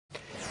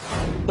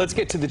Let's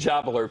get to the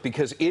job alert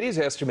because it is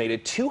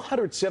estimated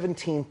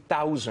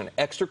 217,000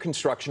 extra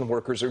construction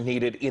workers are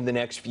needed in the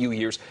next few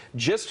years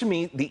just to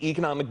meet the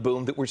economic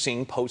boom that we're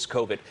seeing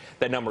post-COVID.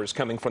 That number is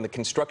coming from the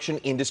Construction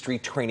Industry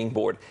Training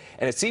Board.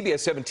 And as CBS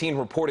 17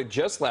 reported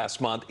just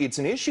last month, it's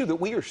an issue that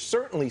we are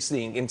certainly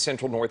seeing in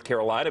central North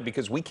Carolina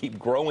because we keep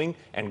growing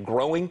and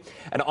growing.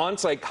 An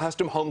on-site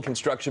custom home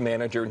construction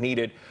manager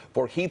needed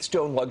for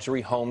Heathstone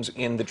luxury homes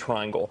in the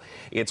Triangle.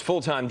 It's a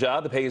full-time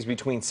job. The pay is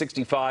between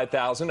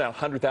 $65,000 and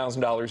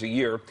 $100,000 a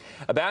year.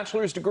 A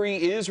bachelor's degree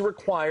is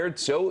required,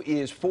 so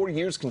is 4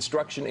 years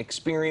construction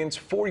experience.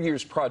 4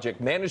 years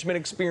project management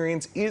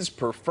experience is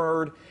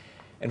preferred,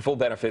 and full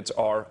benefits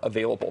are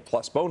available,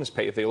 plus bonus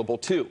pay available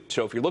too.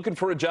 So if you're looking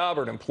for a job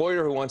or an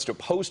employer who wants to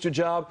post a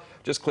job,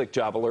 just click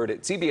Job Alert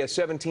at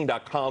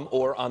CBS17.com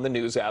or on the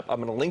news app. I'm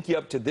going to link you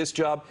up to this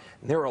job.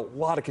 And there are a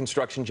lot of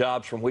construction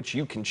jobs from which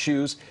you can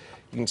choose.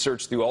 You can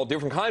search through all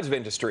different kinds of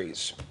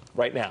industries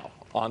right now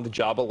on the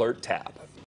Job Alert tab.